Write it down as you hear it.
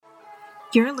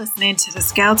You're listening to the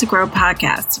Scale to Grow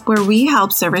podcast, where we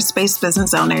help service-based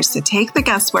business owners to take the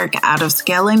guesswork out of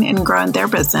scaling and growing their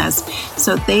business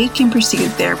so they can pursue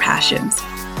their passions.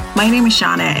 My name is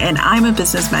Shauna, and I'm a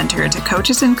business mentor to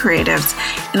coaches and creatives,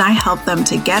 and I help them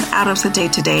to get out of the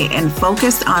day-to-day and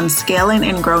focus on scaling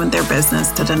and growing their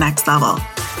business to the next level.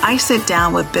 I sit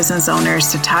down with business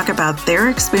owners to talk about their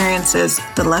experiences,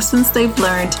 the lessons they've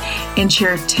learned, and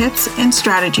share tips and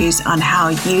strategies on how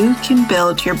you can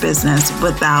build your business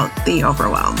without the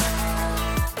overwhelm.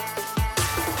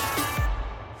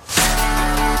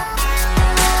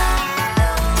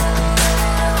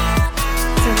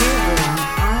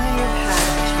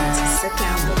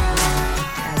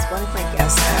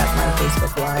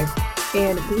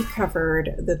 And we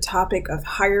covered the topic of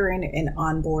hiring and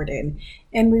onboarding.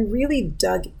 And we really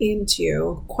dug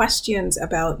into questions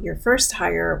about your first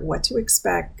hire, what to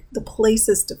expect, the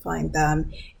places to find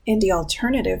them, and the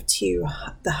alternative to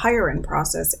the hiring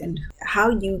process and how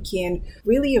you can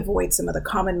really avoid some of the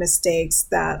common mistakes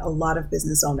that a lot of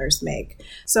business owners make.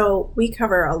 So we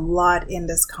cover a lot in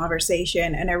this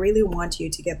conversation, and I really want you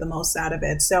to get the most out of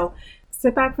it. So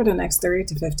sit back for the next 30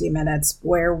 to 50 minutes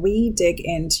where we dig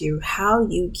into how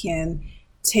you can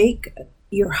take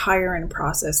your hiring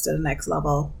process to the next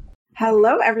level.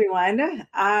 Hello, everyone.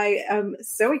 I am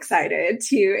so excited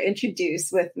to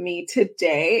introduce with me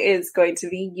today is going to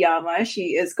be Yama.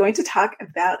 She is going to talk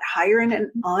about hiring and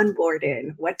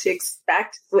onboarding, what to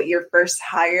expect with your first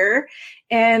hire,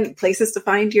 and places to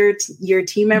find your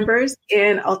team members,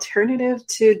 and alternative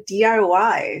to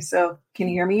DIY. So can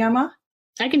you hear me, Yama?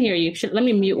 I can hear you. Let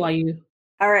me mute while you.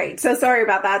 All right. So sorry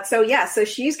about that. So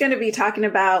she's going to be talking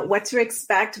about what to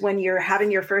expect when you're having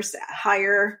your first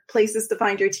hire, places to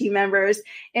find your team members,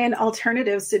 and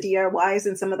alternatives to DIYs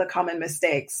and some of the common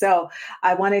mistakes. So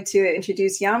I wanted to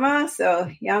introduce Yama.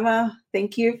 So Yama,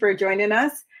 thank you for joining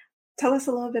us. Tell us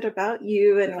a little bit about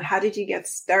you and how did you get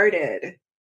started?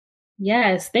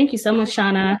 Yes. Thank you so much,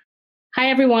 Shauna. Hi,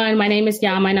 everyone. My name is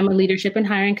Yama, and I'm a leadership and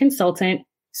hiring consultant.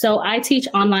 So I teach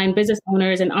online business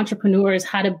owners and entrepreneurs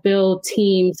how to build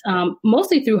teams,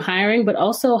 mostly through hiring, but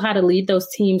also how to lead those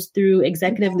teams through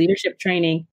executive leadership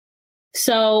training.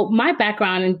 So my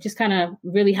background and just kind of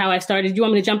really how I started, do you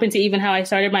want me to jump into even how I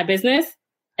started my business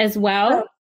as well?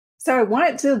 So I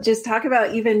wanted to just talk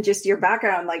about even just your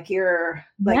background, where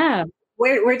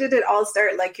did it all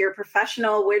start? Like your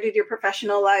professional, where did your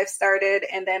professional life started?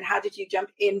 And then how did you jump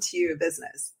into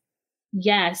business?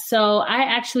 Yeah, so I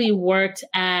actually worked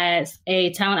as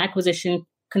a talent acquisition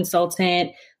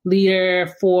consultant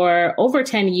leader for over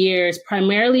 10 years,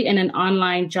 primarily in an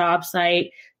online job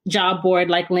site, job board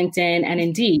like LinkedIn and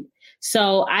Indeed.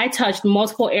 So I touched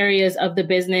multiple areas of the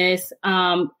business,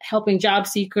 helping job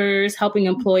seekers, helping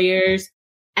employers.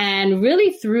 And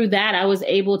really through that, I was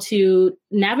able to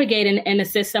navigate and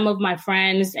assist some of my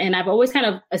friends. And I've always kind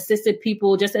of assisted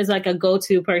people just as like a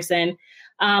go-to person.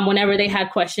 Whenever they had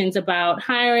questions about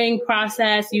hiring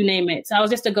process, you name it. So I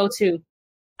was just a go-to.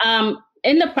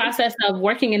 In the process of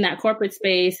working in that corporate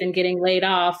space and getting laid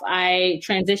off, I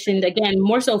transitioned again,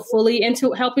 more so fully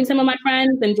into helping some of my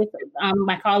friends and just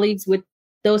my colleagues with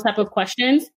those type of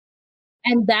questions.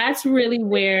 And that's really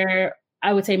where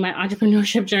I would say my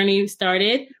entrepreneurship journey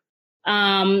started.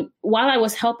 While I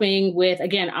was helping with,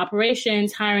 again,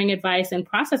 operations, hiring advice, and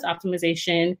process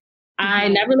optimization, I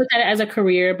never looked at it as a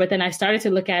career, but then I started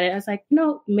to look at it. I was like,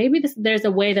 no, maybe there's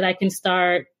a way that I can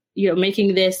start,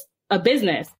 making this a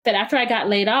business. But after I got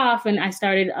laid off and I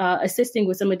started assisting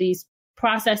with some of these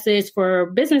processes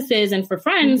for businesses and for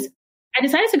friends, I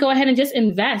decided to go ahead and just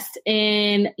invest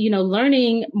in,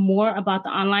 learning more about the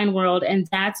online world. And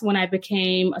that's when I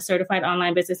became a certified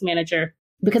online business manager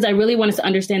because I really wanted to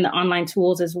understand the online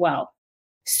tools as well.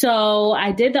 So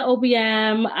I did the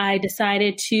OBM. I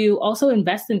decided to also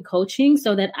invest in coaching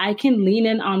so that I can lean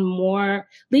in more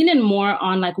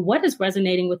on like what is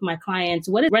resonating with my clients,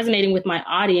 what is resonating with my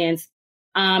audience.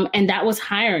 And that was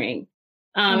hiring.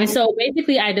 And so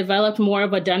basically I developed more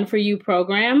of a done for you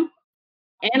program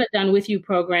and a done with you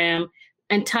program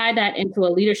and tie that into a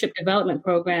leadership development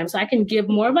program. So I can give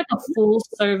more of like a full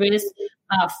service,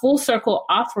 full circle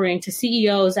offering to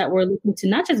CEOs that were looking to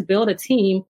not just build a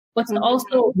team, but to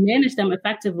also manage them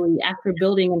effectively after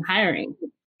building and hiring.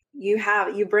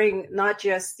 You bring not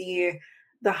just the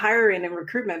hiring and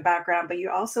recruitment background, but you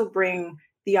also bring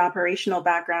the operational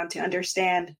background to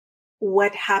understand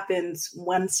what happens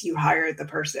once you hire the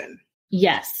person.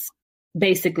 Yes,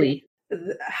 basically.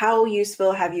 How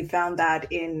useful have you found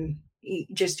that in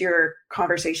just your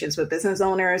conversations with business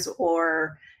owners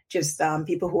or just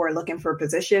people who are looking for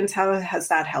positions? How has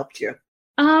that helped you?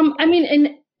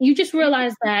 you just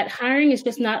realize that hiring is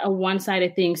just not a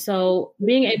one-sided thing. So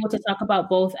being able to talk about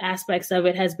both aspects of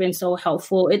it has been so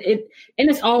helpful. It in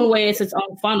its own way, it's its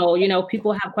own funnel.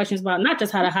 People have questions about not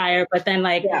just how to hire, but then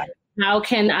how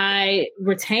can I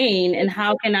retain and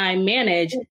how can I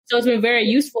manage? So it's been very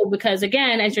useful because,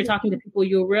 again, as you're talking to people,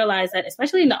 you'll realize that,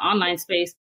 especially in the online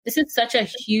space, this is such a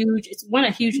huge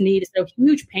need. It's a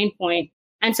huge pain point.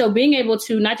 And so being able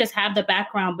to not just have the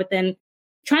background, but then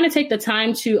trying to take the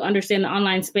time to understand the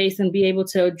online space and be able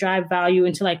to drive value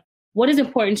into what is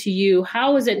important to you?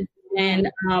 How is it? And,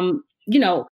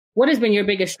 what has been your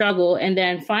biggest struggle? And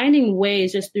then finding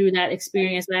ways just through that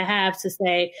experience that I have to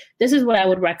say, this is what I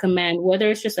would recommend, whether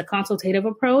it's just a consultative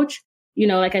approach,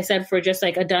 like I said, for just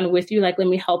a done with you, let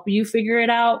me help you figure it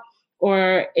out.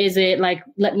 Or is it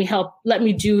let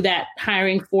me do that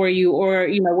hiring for you, or,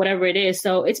 whatever it is.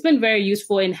 So it's been very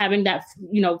useful in having that,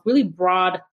 really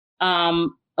broad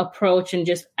approach and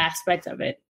just aspect of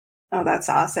it. Oh, that's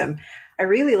awesome. I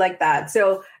really like that.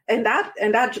 So, and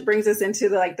that brings us into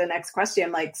the next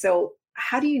question. So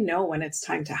how do you know when it's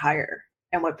time to hire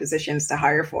and what positions to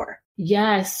hire for?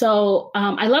 Yeah. So,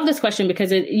 I love this question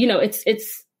because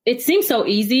it seems so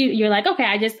easy. You're like, okay,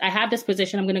 I have this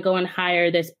position. I'm going to go and hire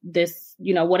this,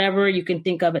 whatever you can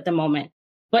think of at the moment.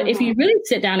 But if you really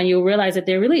sit down and you'll realize that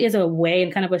there really is a way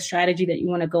and kind of a strategy that you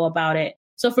want to go about it.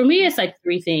 So for me, it's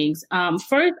three things.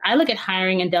 First, I look at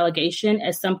hiring and delegation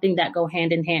as something that go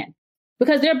hand in hand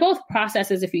because they're both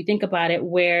processes, if you think about it,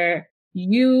 where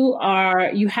you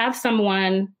have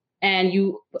someone and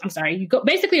you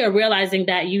basically are realizing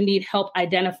that you need help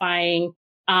identifying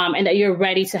and that you're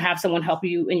ready to have someone help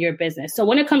you in your business. So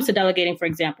when it comes to delegating, for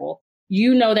example,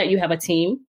 you know that you have a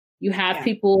team, you have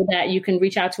people that you can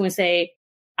reach out to and say,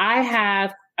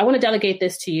 I want to delegate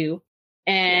this to you.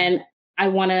 And I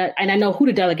know who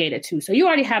to delegate it to. So you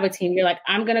already have a team. You're like,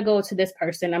 I'm going to go to this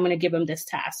person. I'm going to give them this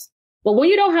task. But when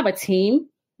you don't have a team,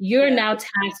 you're now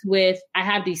tasked with, I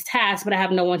have these tasks, but I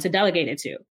have no one to delegate it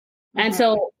to. And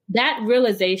so that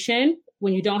realization,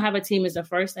 when you don't have a team, is the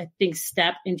first, I think,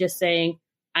 step in just saying,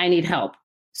 I need help.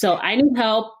 So I need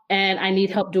help and I need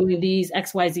help doing these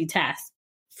XYZ tasks.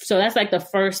 So that's the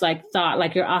first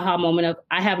thought, your aha moment of,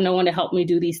 I have no one to help me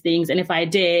do these things. And if I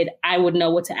did, I would know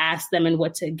what to ask them and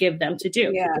what to give them to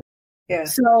do. Yeah.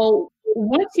 So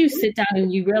once you sit down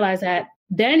and you realize that,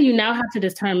 then you now have to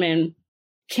determine,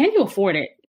 can you afford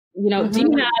it? Do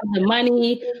you have the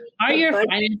money? Are your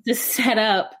finances set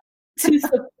up to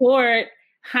support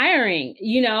hiring,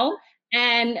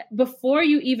 And before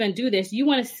you even do this, you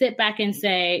want to sit back and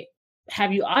say,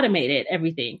 have you automated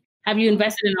everything? Have you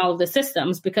invested in all of the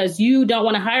systems? Because you don't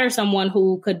want to hire someone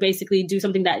who could basically do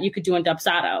something that you could do in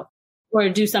Dubsado or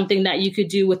do something that you could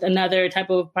do with another type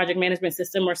of project management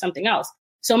system or something else.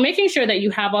 So making sure that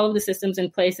you have all of the systems in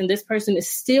place and this person is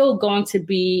still going to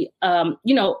be,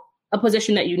 a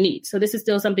position that you need. So this is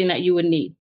still something that you would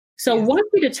need. So once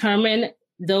you determine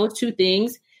those two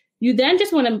things, you then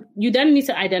need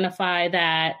to identify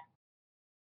that,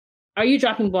 are you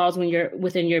dropping balls when you're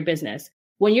within your business?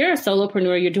 When you're a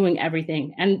solopreneur, you're doing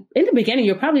everything. And in the beginning,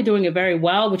 you're probably doing it very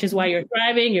well, which is why you're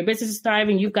thriving. Your business is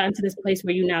thriving. You've gotten to this place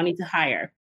where you now need to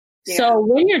hire. Yeah. So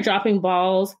when you're dropping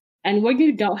balls and when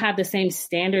you don't have the same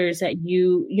standards that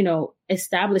you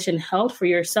establish and held for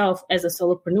yourself as a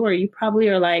solopreneur, you probably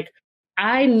are like,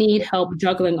 I need help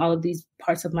juggling all of these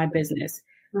parts of my business.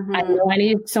 I know I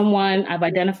need someone. I've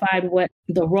identified what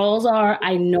the roles are.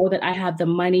 I know that I have the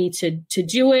money to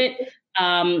do it.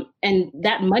 And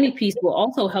that money piece will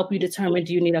also help you determine,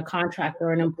 do you need a contractor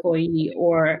or an employee,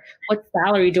 or what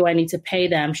salary do I need to pay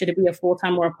them? Should it be a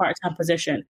full-time or a part-time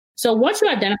position? So once you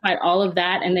identified all of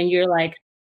that, and then you're like,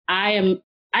 I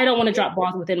don't want to drop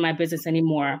balls within my business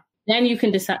anymore, then you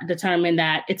can determine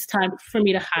that it's time for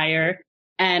me to hire.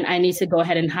 And I need to go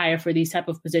ahead and hire for these type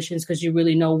of positions because you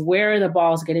really know where the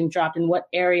ball is getting dropped in what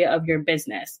area of your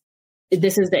business.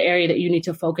 This is the area that you need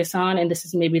to focus on. And this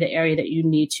is maybe the area that you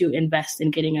need to invest in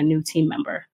getting a new team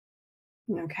member.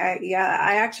 Okay.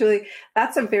 Yeah,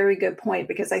 that's a very good point,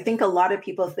 because I think a lot of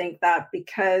people think that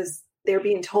because they're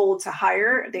being told to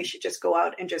hire, they should just go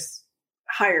out and just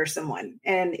hire someone.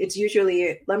 And it's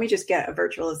usually, let me just get a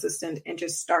virtual assistant and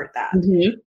just start that.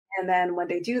 Mm-hmm. And then when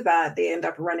they do that, they end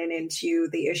up running into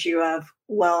the issue of,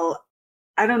 well,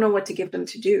 I don't know what to give them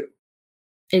to do.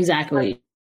 Exactly.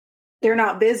 They're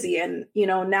not busy. And,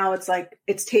 now it's like,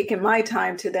 it's taken my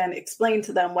time to then explain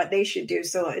to them what they should do.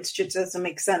 So it just doesn't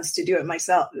make sense to do it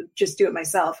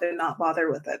myself and not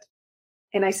bother with it.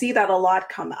 And I see that a lot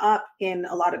come up in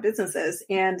a lot of businesses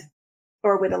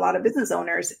or with a lot of business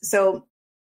owners. So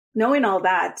knowing all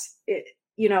that,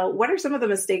 what are some of the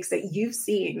mistakes that you've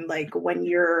seen, like when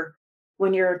you're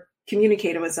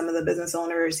communicated with some of the business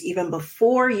owners even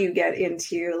before you get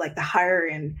into like the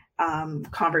hiring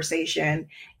conversation,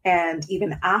 and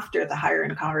even after the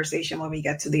hiring conversation when we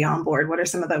get to the onboard? What are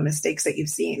some of the mistakes that you've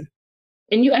seen?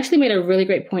 And you actually made a really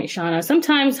great point, Shauna.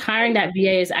 Sometimes hiring that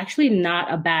VA is actually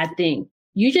not a bad thing.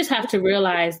 You just have to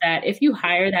realize that if you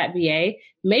hire that VA,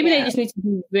 maybe they just need to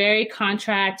be very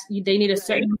contract. They need a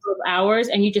certain number of hours,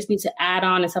 and you just need to add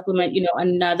on and supplement,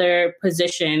 another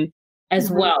position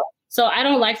as well. So I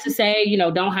don't like to say,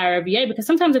 don't hire a VA, because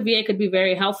sometimes a VA could be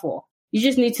very helpful. You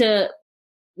just need to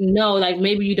know, like,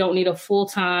 maybe you don't need a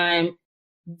full-time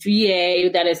VA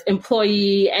that is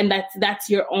employee, and that's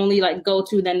your only like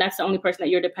go-to, then that's the only person that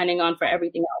you're depending on for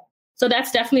everything else. So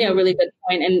that's definitely a really good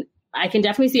point. And I can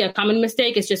definitely see a common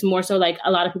mistake. It's just more so like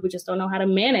a lot of people just don't know how to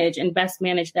manage and best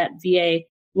manage that VA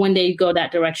when they go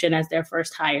that direction as their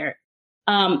first hire.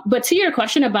 But to your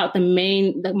question about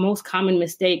the most common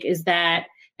mistake is that,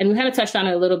 and we kind of touched on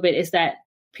it a little bit, is that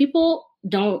people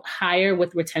don't hire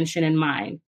with retention in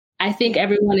mind. I think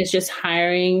everyone is just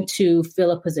hiring to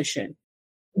fill a position.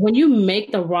 When you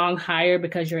make the wrong hire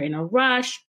because you're in a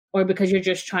rush or because you're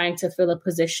just trying to fill a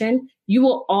position, you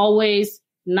will always,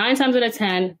 9 times out of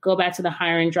 10, go back to the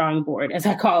hiring drawing board, as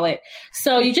I call it.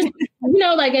 So you just,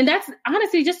 and that's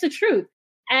honestly just the truth.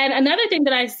 And another thing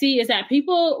that I see is that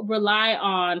people rely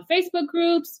on Facebook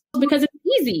groups because it's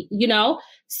easy,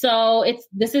 So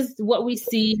this is what we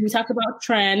see. We talk about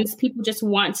trends. People just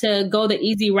want to go the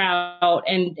easy route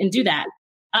and do that.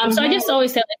 So I just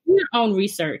always say, do your own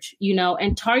research,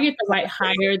 and target the right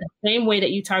hire the same way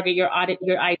that you target your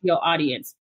ideal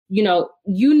audience.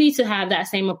 You need to have that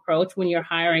same approach when you're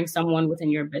hiring someone within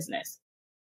your business.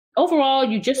 Overall,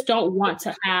 you just don't want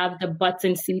to have the butts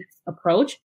and seats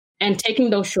approach and taking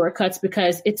those shortcuts,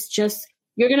 because it's just,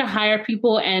 you're going to hire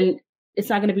people and it's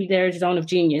not going to be their zone of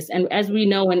genius. And as we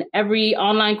know, in every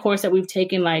online course that we've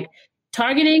taken, like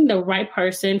targeting the right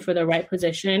person for the right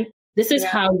position, this is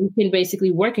how you can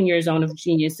basically work in your zone of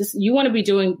genius. You want to be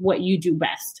doing what you do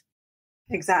best.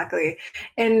 Exactly.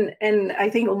 And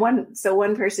I think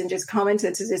one person just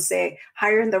commented to just say,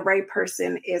 hiring the right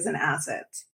person is an asset.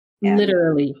 And,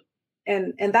 literally.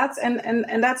 And that's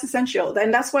essential.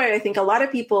 And that's why I think a lot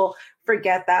of people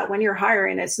forget that when you're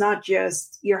hiring, it's not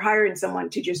just you're hiring someone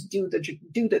to just do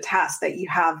the task that you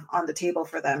have on the table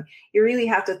for them. You really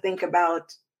have to think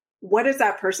about, what is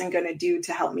that person going to do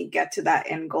to help me get to that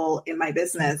end goal in my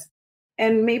business?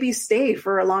 And maybe stay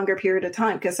for a longer period of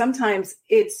time, because sometimes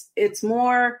it's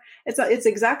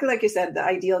exactly like you said, the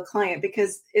ideal client,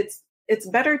 because it's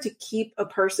better to keep a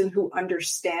person who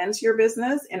understands your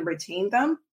business and retain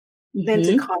them than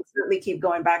to constantly keep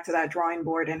going back to that drawing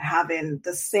board and having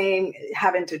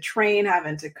to train,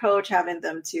 having to coach,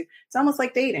 it's almost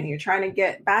like dating. You're trying to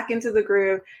get back into the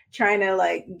groove, trying to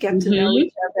like get to know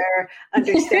each other,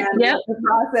 understand what the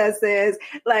process is.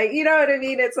 Like, you know what I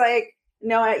mean? It's like,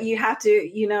 no, you have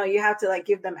to like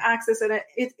give them access, and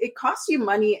it costs you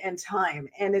money and time.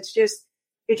 And it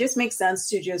just makes sense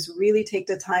to just really take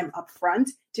the time up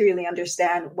front to really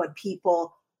understand what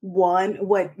people want,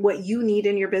 what you need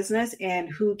in your business, and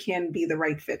who can be the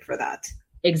right fit for that.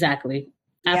 Exactly.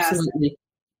 Absolutely.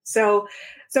 Yes.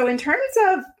 So in terms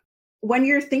of when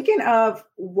you're thinking of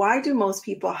why do most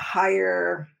people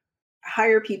hire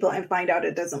people and find out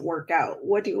it doesn't work out,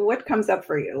 what comes up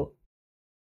for you?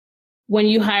 When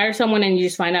you hire someone and you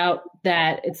just find out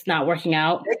that it's not working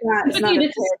out,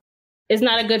 it's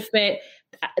not a good fit.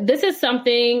 This is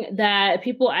something that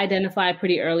people identify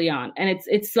pretty early on. And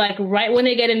it's like right when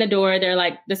they get in the door, they're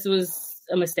like, this was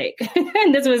a mistake.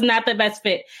 And this was not the best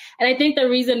fit. And I think the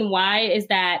reason why is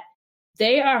that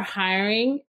they are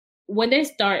hiring when they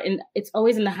start, and it's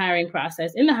always in the hiring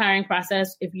process. In the hiring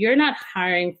process, if you're not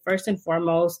hiring first and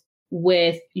foremost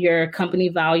with your company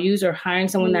values, or hiring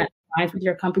someone that aligns with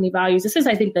your company values, this is,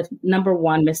 I think, the number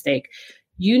one mistake.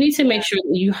 You need to make sure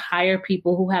that you hire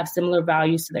people who have similar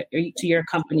values to your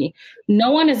company. No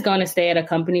one is going to stay at a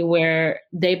company where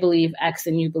they believe X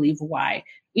and you believe Y.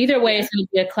 Either way, it's going to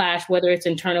be a clash, whether it's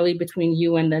internally between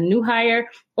you and the new hire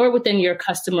or within your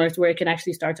customers, where it can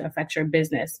actually start to affect your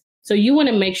business. So you want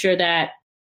to make sure that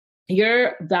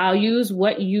your values,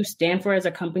 what you stand for as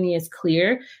a company, is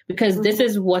clear, because this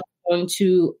is what's going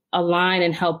to align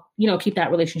and help, keep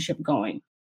that relationship going.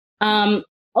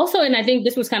 Also, and I think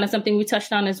this was kind of something we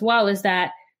touched on as well, is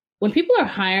that when people are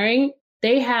hiring,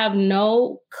 they have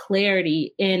no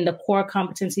clarity in the core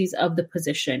competencies of the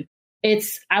position.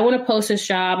 I want to post this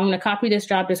job. I'm going to copy this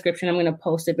job description. I'm going to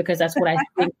post it because that's what I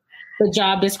think the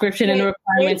job description and the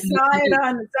requirements. They saw it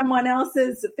on someone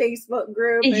else's Facebook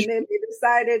group and then they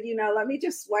decided, let me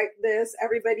just swipe this.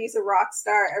 Everybody's a rock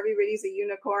star. Everybody's a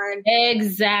unicorn.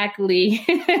 Exactly.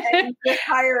 And you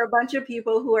hire a bunch of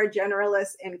people who are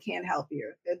generalists and can't help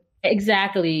you.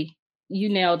 Exactly. You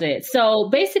nailed it. So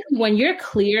basically, when you're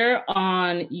clear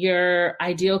on your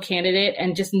ideal candidate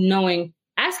and just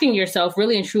asking yourself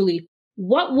really and truly,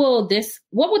 what will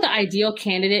the ideal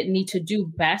candidate need to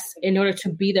do best in order to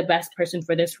be the best person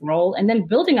for this role? And then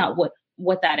building out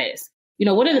what that is.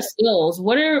 What are the skills?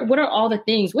 What are all the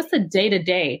things? What's the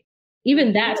day-to-day?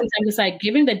 Even that, sometimes it's like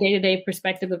giving the day-to-day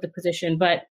perspective of the position,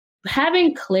 but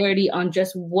having clarity on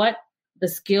just what the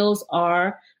skills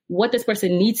are, what this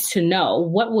person needs to know,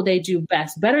 what will they do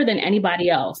best, better than anybody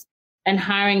else, and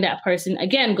hiring that person,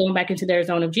 again, going back into their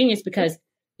zone of genius, because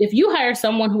if you hire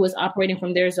someone who is operating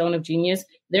from their zone of genius,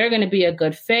 they're going to be a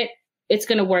good fit. It's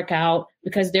going to work out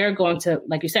because they're going to,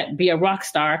 like you said, be a rock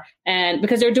star, and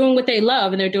because they're doing what they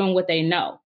love and they're doing what they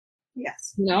know.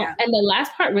 Yes. Yeah. And the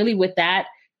last part really with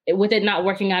it not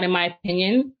working out, in my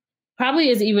opinion, probably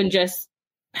is even just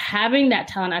having that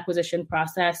talent acquisition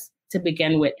process to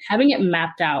begin with, having it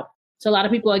mapped out. So a lot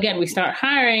of people, again, we start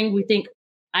hiring, we think,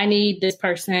 I need this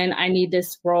person, I need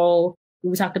this role.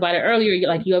 We talked about it earlier.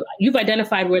 Like you've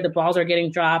identified where the balls are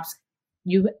getting dropped.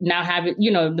 You now have,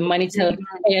 the money to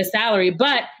pay a salary,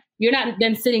 but you're not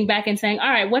then sitting back and saying, all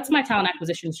right, what's my talent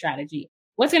acquisition strategy?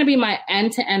 What's going to be my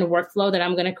end-to-end workflow that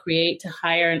I'm going to create to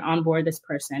hire and onboard this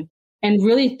person? And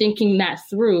really thinking that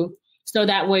through so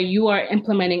that way you are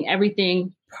implementing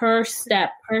everything per step,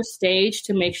 per stage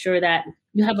to make sure that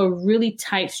you have a really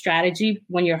tight strategy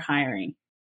when you're hiring.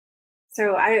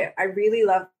 So I really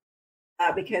love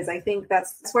because I think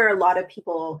that's where a lot of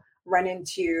people run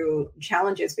into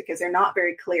challenges because they're not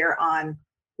very clear on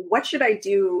what should I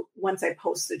do once I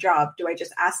post the job? Do I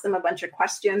just ask them a bunch of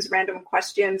questions, random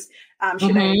questions?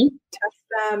 Should I test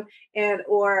them?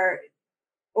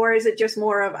 Or is it just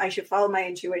more of I should follow my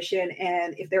intuition,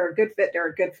 and if they're a good fit, they're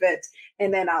a good fit,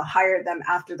 and then I'll hire them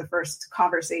after the first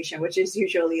conversation, which is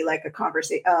usually like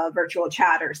a virtual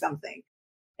chat or something.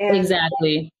 And,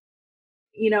 exactly.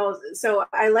 So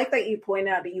I like that you point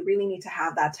out that you really need to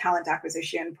have that talent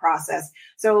acquisition process.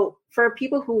 So for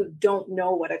people who don't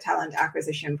know what a talent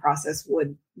acquisition process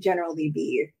would generally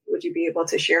be, would you be able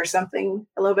to share something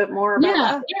a little bit more about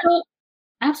that? Yeah,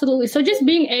 absolutely. So just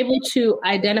being able to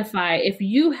identify, if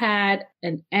you had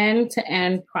an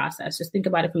end-to-end process, just think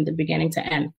about it from the beginning to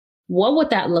end, what would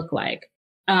that look like?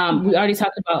 We already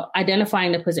talked about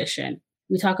identifying the position.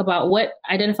 We talk about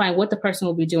identifying what the person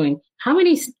will be doing. How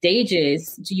many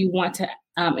stages do you want to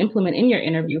implement in your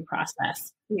interview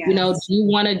process? Yes. Do you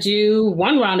want to do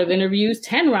 1 round of interviews,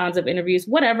 10 rounds of interviews,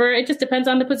 whatever? It just depends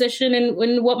on the position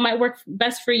and what might work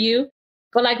best for you.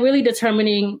 But like really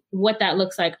determining what that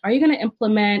looks like. Are you going to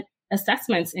implement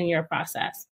assessments in your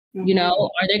process? Mm-hmm.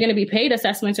 Are there going to be paid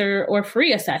assessments or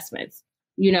free assessments?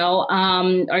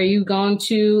 Are you going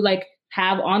to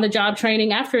have on the job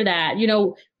training after that?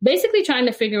 Basically trying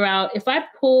to figure out if I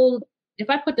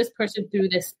put this person through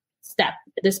this step,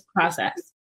 this process,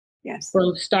 yes,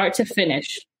 from start to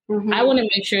finish, I want to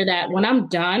make sure that when I'm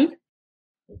done,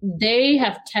 they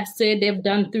have tested, they've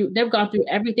gone through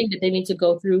everything that they need to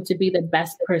go through to be the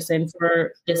best person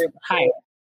for this hire.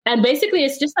 And basically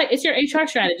it's just it's your HR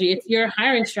strategy, it's your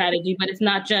hiring strategy, but it's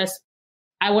not just,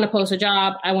 I want to post a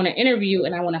job, I want to interview,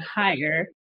 and I want to hire.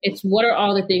 It's what are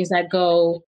all the things that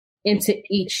go into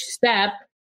each step,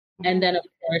 and then of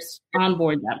course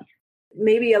onboard them.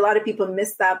 Maybe a lot of people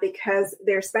miss that because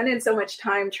they're spending so much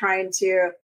time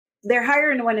they're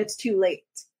hiring when it's too late,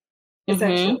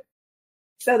 essentially.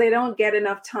 So they don't get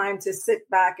enough time to sit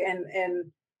back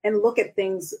and look at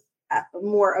things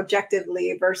more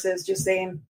objectively versus just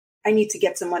saying, I need to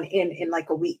get someone in like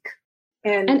a week.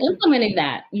 And implementing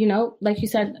that, like you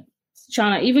said,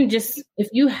 Shauna, even just if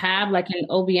you have like an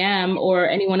OBM or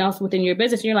anyone else within your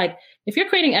business, you're like, if you're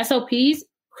creating SOPs,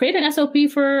 create an SOP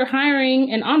for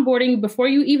hiring and onboarding before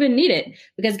you even need it.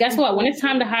 Because guess what? When it's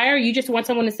time to hire, you just want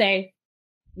someone to say,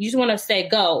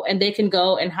 go, and they can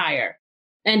go and hire.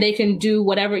 And they can do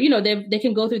whatever, they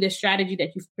can go through this strategy that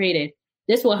you've created.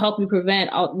 This will help you prevent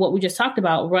what we just talked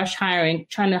about, rush hiring,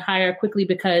 trying to hire quickly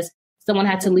because someone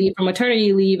had to leave for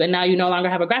maternity leave and now you no longer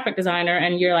have a graphic designer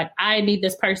and you're like, I need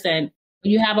this person.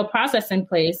 You have a process in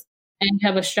place and you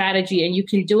have a strategy and you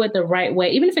can do it the right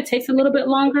way. Even if it takes a little bit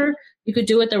longer, you could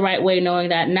do it the right way, knowing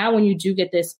that now when you do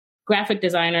get this graphic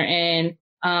designer in,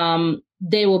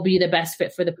 they will be the best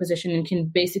fit for the position and can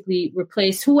basically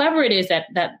replace whoever it is that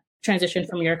transition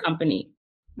from your company.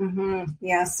 Mm-hmm.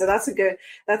 Yeah, so that's a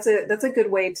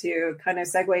good way to kind of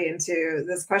segue into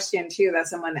this question too that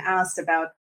someone asked about,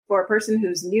 for a person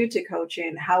who's new to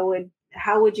coaching, how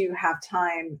would you have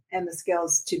time and the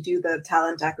skills to do the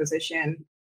talent acquisition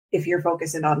if you're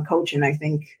focusing on coaching? I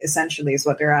think essentially is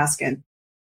what they're asking.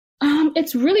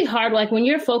 It's really hard. Like when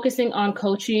you're focusing on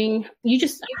coaching, you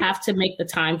just have to make the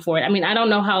time for it. I mean, I don't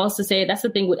know how else to say it. That's the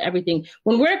thing with everything.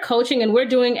 When we're coaching and we're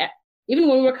doing, even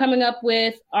when we're coming up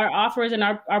with our offers and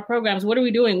our programs, what are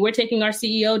we doing? We're taking our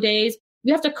CEO days.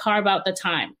 You have to carve out the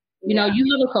time. You know, you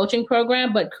have a coaching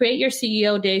program, but create your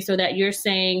CEO day so that you're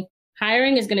saying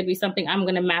hiring is going to be something I'm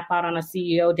going to map out on a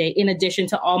CEO day, in addition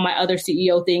to all my other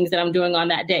CEO things that I'm doing on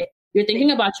that day. You're thinking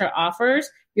about your offers.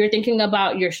 You're thinking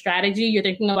about your strategy. You're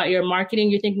thinking about your marketing.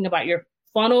 You're thinking about your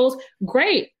funnels.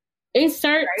 Great.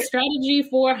 Insert strategy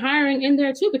for hiring in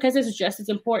there too, because it's just as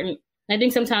important. I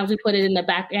think sometimes we put it in the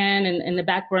back end and in the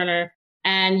back burner,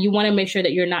 and you want to make sure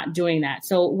that you're not doing that.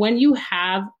 So when you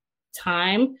have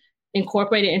time,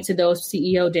 incorporate it into those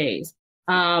CEO days.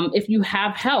 If you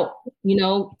have help,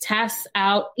 tasks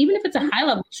out, even if it's a high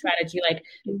level strategy, like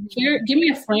here, give me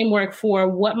a framework for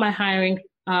what my hiring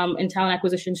and talent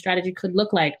acquisition strategy could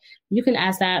look like. You can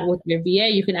ask that with your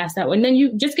VA. You can ask that, and then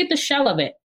you just get the shell of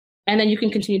it, and then you can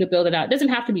continue to build it out. It doesn't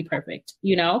have to be perfect.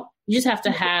 You just have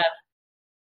to have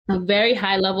a very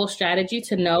high level strategy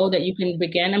to know that you can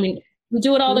begin. I mean, we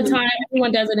do it all the time.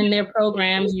 Everyone does it in their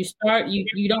programs. You start,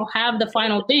 you don't have the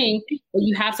final thing, but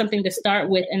you have something to start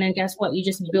with. And then guess what? You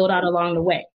just build out along the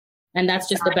way. And that's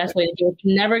just the best way to do it. It's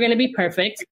never going to be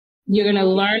perfect. You're going to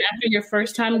learn after your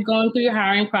first time going through your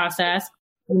hiring process.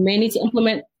 You may need to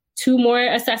implement 2 more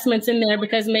assessments in there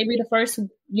because maybe the first,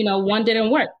 one didn't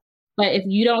work. But if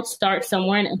you don't start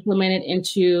somewhere and implement it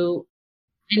into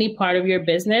any part of your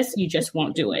business, you just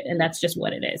won't do it. And that's just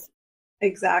what it is.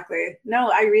 Exactly.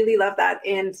 No, I really love that.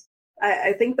 And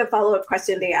I think the follow-up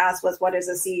question they asked was, what is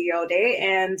a CEO day?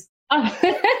 And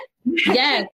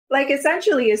yes. Like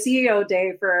essentially a CEO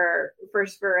day for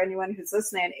anyone who's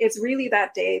listening, it's really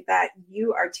that day that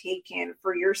you are taking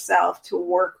for yourself to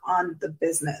work on the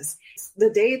business. The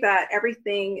day that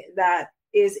everything that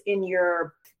is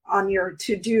on your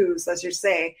to-dos, let's just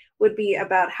say, would be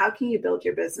about how can you build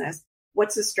your business?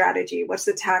 What's the strategy? What's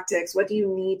the tactics? What do you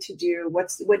need to do?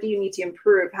 What do you need to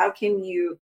improve? How can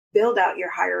you build out your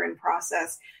hiring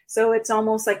process? So it's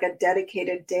almost like a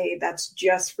dedicated day that's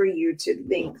just for you to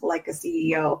think like a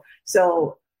CEO.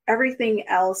 So everything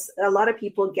else, a lot of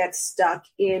people get stuck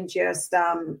in just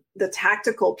the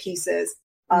tactical pieces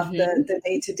of the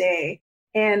day-to-day.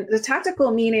 And the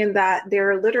tactical meaning that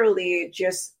they're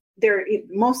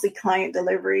mostly client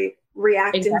delivery,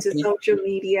 reacting to social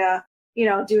media,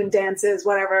 doing dances,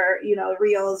 whatever,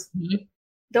 reels. Mm-hmm.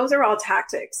 Those are all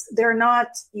tactics. They're not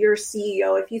your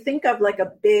CEO. If you think of like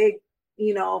a big,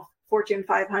 Fortune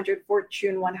 500,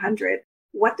 Fortune 100,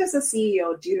 what does a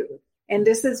CEO do? And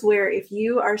this is where if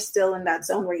you are still in that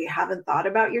zone where you haven't thought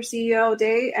about your CEO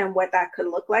day and what that could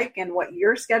look like and what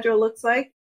your schedule looks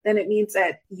like, then it means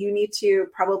that you need to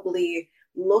probably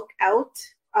look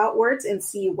outwards and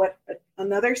see what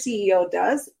another CEO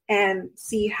does and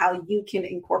see how you can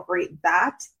incorporate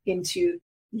that into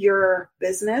your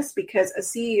business, because a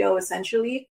CEO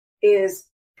essentially is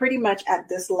pretty much at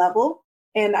this level.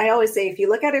 And I always say, if you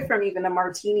look at it from even a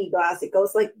martini glass, it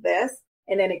goes like this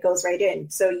and then it goes right in.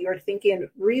 So you're thinking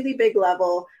really big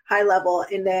level, high level,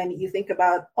 and then you think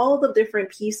about all the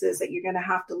different pieces that you're going to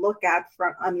have to look at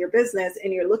on your business,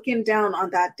 and you're looking down on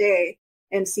that day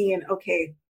and seeing,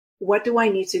 okay, what do I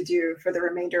need to do for the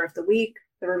remainder of the week,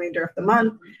 the remainder of the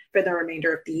month, for the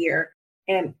remainder of the year?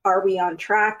 And are we on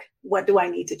track? What do I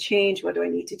need to change? What do I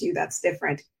need to do that's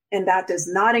different? And that does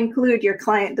not include your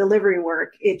client delivery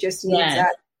work. It just means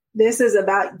that this is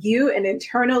about you and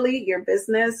internally your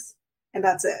business, and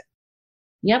that's it.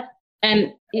 Yep.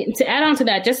 And to add on to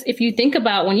that, just if you think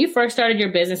about when you first started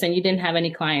your business and you didn't have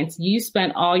any clients, you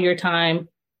spent all your time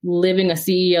living a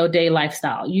CEO day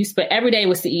lifestyle. You spent every day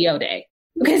was CEO day.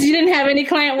 Because you didn't have any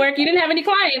client work, you didn't have any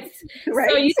clients. Right.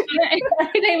 So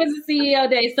every day was a CEO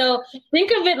day. So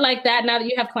think of it like that. Now that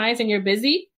you have clients and you're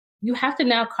busy, you have to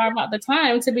now carve out the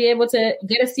time to be able to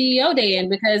get a CEO day in,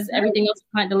 because everything else is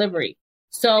client delivery.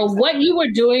 So what you were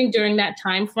doing during that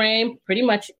time frame, pretty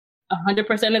much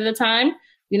 100% of the time,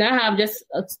 I have just,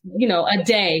 a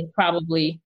day,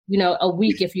 probably, a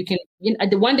week, if you can,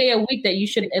 the one day a week that you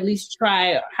should at least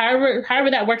try, however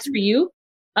that works for you.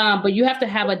 But you have to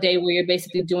have a day where you're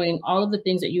basically doing all of the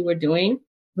things that you were doing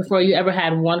before you ever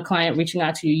had one client reaching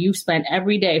out to you. You spent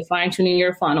every day fine-tuning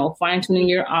your funnel, fine-tuning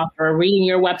your offer, reading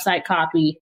your website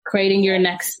copy, creating your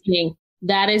next thing.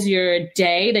 that is your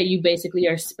day that you basically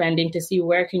are spending to see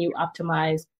where can you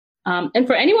optimize. And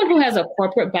for anyone who has a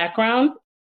corporate background,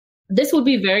 this would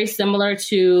be very similar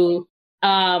to,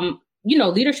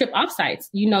 leadership offsites.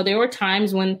 There were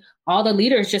times when all the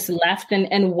leaders just left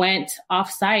and went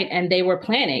offsite and they were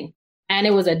planning. And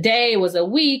it was a day, it was a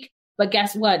week. But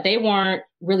guess what? They weren't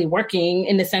really working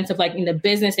in the sense of like in the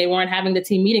business. They weren't having the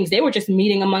team meetings. They were just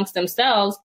meeting amongst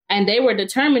themselves and they were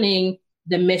determining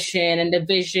the mission and the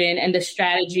vision and the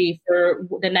strategy for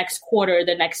the next quarter,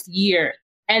 the next year.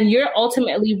 And you're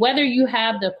ultimately, whether you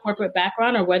have the corporate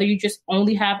background or whether you just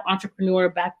only have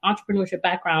entrepreneurship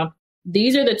background,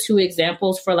 these are the two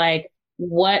examples for like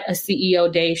what a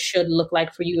CEO day should look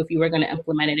like for you if you were going to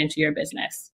implement it into your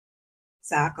business.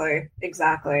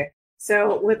 Exactly.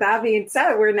 So with that being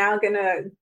said, we're now going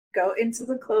to go into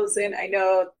the closing. I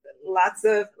know lots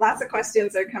of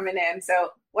questions are coming in. So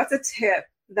what's a tip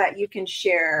that you can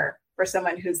share for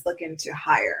someone who's looking to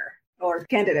hire or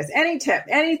candidates? Any tip,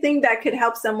 anything that could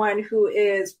help someone who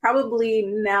is probably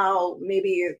now,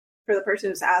 maybe for the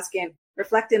person who's asking,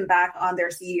 reflecting back on their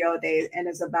CEO days and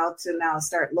is about to now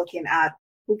start looking at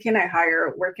who can I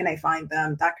hire? Where can I find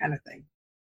them? That kind of thing.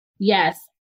 Yes.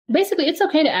 Basically, it's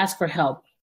okay to ask for help.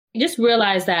 Just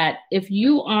realize that if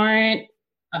you aren't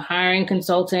a hiring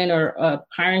consultant or a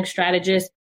hiring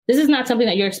strategist, this is not something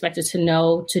that you're expected to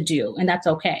know to do. And that's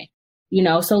okay.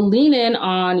 So lean in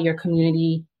on your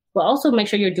community, but also make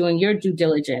sure you're doing your due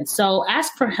diligence. So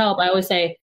ask for help. I always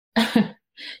say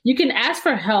you can ask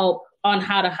for help on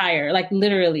how to hire, like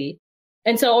literally.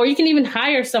 And so, or you can even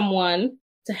hire someone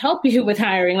to help you with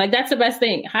hiring. Like that's the best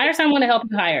thing. Hire someone to help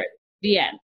you hire. The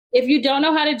end. If you don't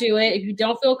know how to do it, if you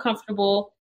don't feel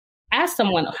comfortable, ask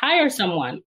someone, hire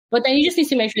someone. But then you just need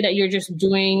to make sure that you're just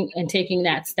doing and taking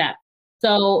that step.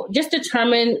 So just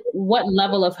determine what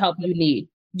level of help you need.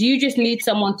 Do you just need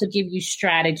someone to give you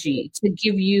strategy, to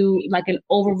give you like an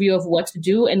overview of what to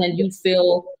do? And then you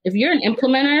feel, if you're an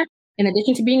implementer, in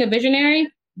addition to being a visionary,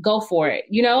 go for it.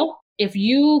 If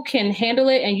you can handle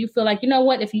it and you feel like,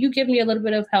 if you give me a little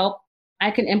bit of help, I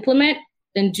can implement,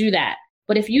 then do that.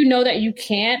 But if you know that you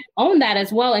can't, own that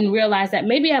as well and realize that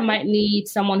maybe I might need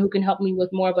someone who can help me with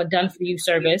more of a done for you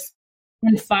service,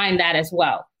 and find that as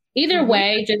well. Either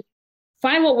way, just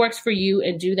find what works for you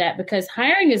and do that, because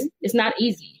hiring is not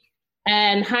easy,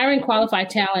 and hiring qualified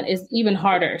talent is even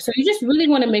harder. So you just really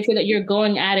want to make sure that you're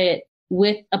going at it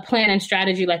with a plan and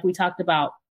strategy like we talked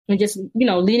about, and just,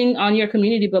 leaning on your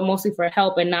community, but mostly for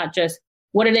help and not just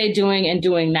what are they doing and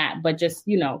doing that, but just,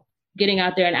 getting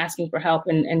out there and asking for help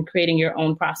and creating your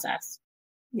own process.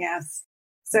 Yes.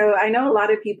 So I know a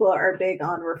lot of people are big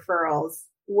on referrals.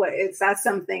 Is that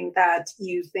something that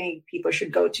you think people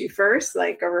should go to first,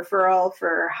 like a referral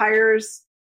for hires?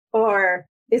 Or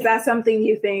is that something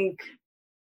you think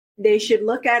they should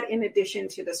look at in addition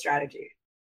to the strategy?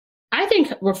 I think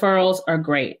referrals are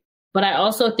great, but I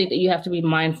also think that you have to be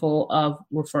mindful of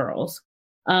referrals.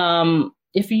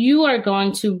 If you are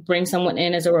going to bring someone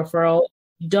in as a referral,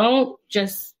 don't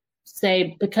just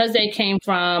say because they came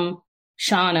from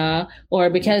Shauna or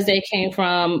because they came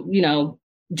from,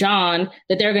 John,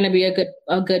 that they're going to be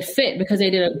a good fit because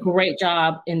they did a great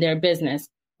job in their business.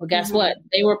 Well, guess what?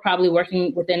 They were probably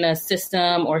working within a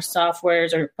system or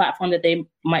softwares or platform that they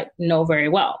might know very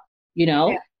well,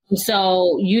 Yeah.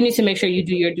 So you need to make sure you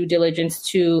do your due diligence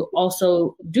to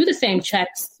also do the same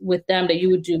checks with them that you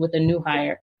would do with a new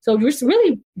hire. So you're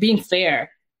really being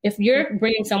fair. If you're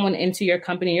bringing someone into your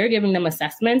company, you're giving them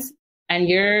assessments and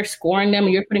you're scoring them,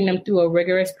 and you're putting them through a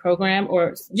rigorous program,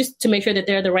 or just to make sure that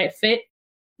they're the right fit,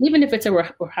 even if it's a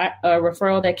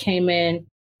referral that came in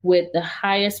with the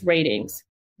highest ratings,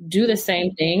 do the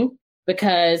same thing,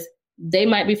 because they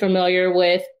might be familiar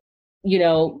with,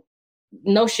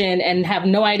 Notion and have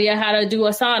no idea how to do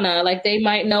Asana. Like they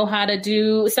might know how to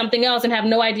do something else and have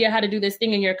no idea how to do this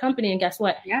thing in your company. And guess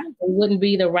what? Yeah. It wouldn't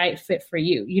be the right fit for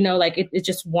you. It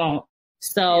just won't.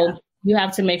 So you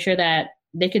have to make sure that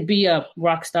they could be a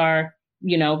rock star,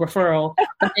 referral,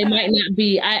 but they might not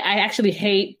be. I actually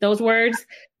hate those words,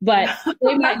 but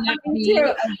they might not be.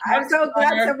 I'm so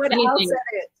glad someone else said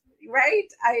it, right?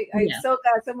 I'm so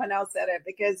glad someone else said it,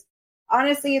 because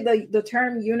honestly, the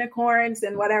term unicorns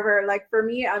and whatever, like for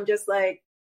me, I'm just like,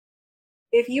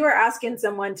 if you are asking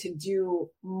someone to do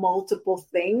multiple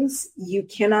things, you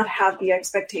cannot have the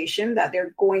expectation that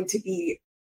they're going to be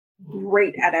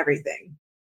great at everything.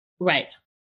 Right.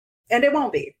 And it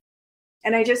won't be.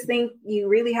 And I just think you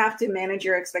really have to manage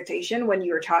your expectation when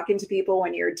you're talking to people,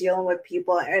 when you're dealing with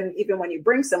people, and even when you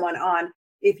bring someone on.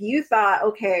 If you thought,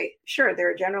 okay, sure,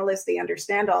 they're a generalist, they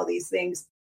understand all these things,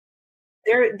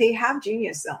 they have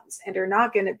genius zones, and they're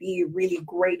not going to be really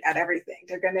great at everything.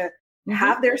 They're going to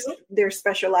have their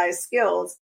specialized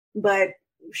skills, but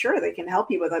sure, they can help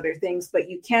you with other things, but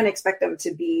you can't expect them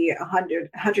to be 100,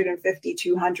 150,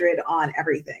 200 on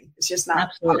everything. It's just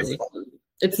not possible.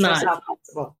 It's not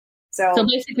possible. So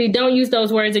basically, don't use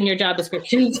those words in your job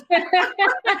descriptions.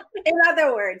 In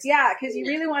other words, yeah, because you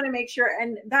really want to make sure,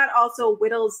 and that also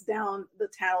whittles down the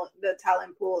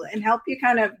talent pool and help you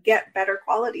kind of get better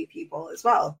quality people as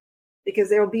well, because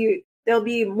they'll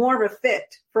be more of a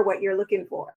fit for what you're looking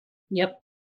for. Yep.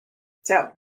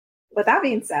 So, with that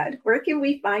being said, where can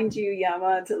we find you,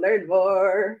 Yama, to learn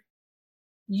more?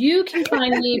 You can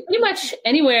find me pretty much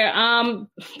anywhere.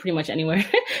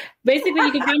 Basically,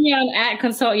 you can find me on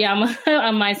 @ConsultYama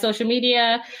on my social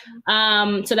media.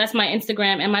 So that's my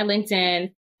Instagram and my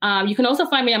LinkedIn. You can also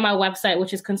find me on my website,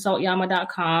 which is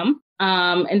consultyama.com.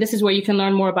 And this is where you can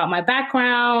learn more about my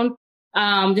background,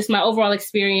 just my overall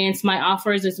experience, my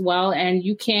offers as well. And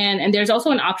there's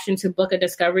also an option to book a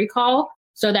discovery call.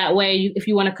 So that way, if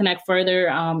you want to connect further,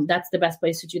 that's the best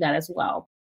place to do that as well.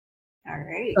 All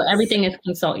right. So everything is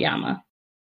Consult Yama.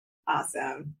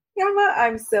 Awesome. Yama,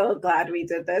 I'm so glad we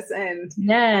did this. And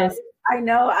yes, I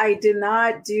know I did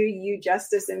not do you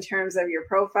justice in terms of your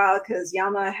profile, because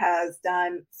Yama has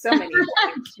done so many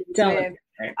things. She's been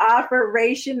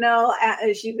operational.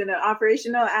 She's been an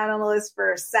operational analyst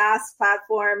for a SaaS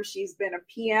platform. She's been a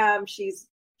PM. She's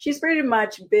pretty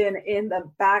much been in the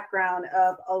background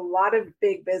of a lot of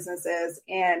big businesses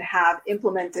and have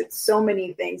implemented so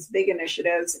many things, big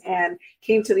initiatives, and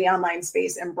came to the online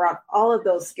space and brought all of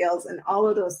those skills and all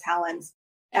of those talents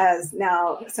as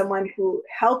now someone who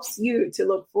helps you to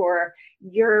look for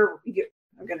your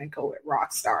I'm going to go with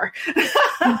rock star. You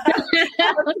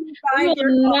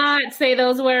will not say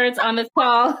those words on this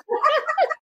call.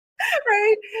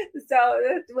 Right. So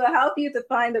it will help you to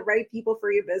find the right people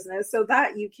for your business so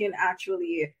that you can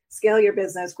actually scale your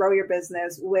business, grow your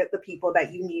business with the people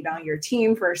that you need on your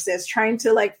team versus trying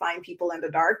to find people in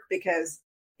the dark, because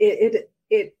it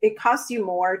costs you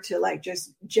more to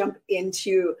just jump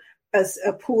into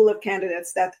a pool of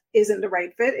candidates that isn't the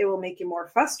right fit. It will make you more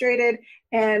frustrated.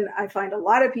 And I find a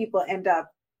lot of people end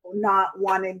up not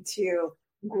wanting to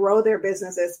grow their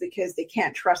businesses because they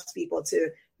can't trust people to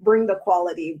bring the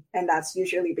quality. And that's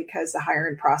usually because the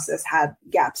hiring process had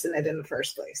gaps in it in the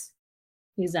first place.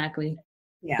 Exactly.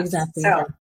 Yeah. Exactly.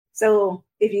 So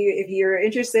if you're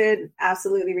interested,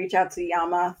 absolutely reach out to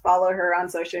Yama. Follow her on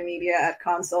social media at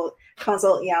Consult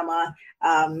Yama.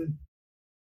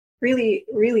 Really,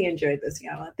 really enjoyed this,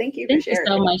 Yama. Thank you for sharing. Thank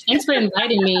you so much. Thanks for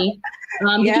inviting me.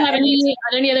 Did you have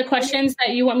any other questions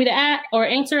that you want me to add or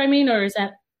answer? Or is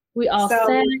that we all said?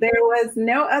 There was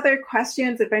no other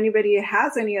questions. If anybody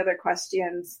has any other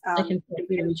questions, you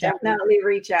can definitely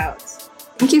reach out.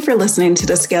 Thank you for listening to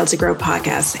the Scale to Grow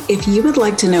podcast. If you would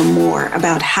like to know more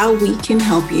about how we can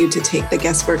help you to take the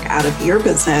guesswork out of your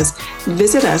business,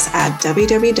 visit us at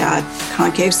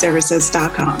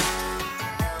www.concaveservices.com.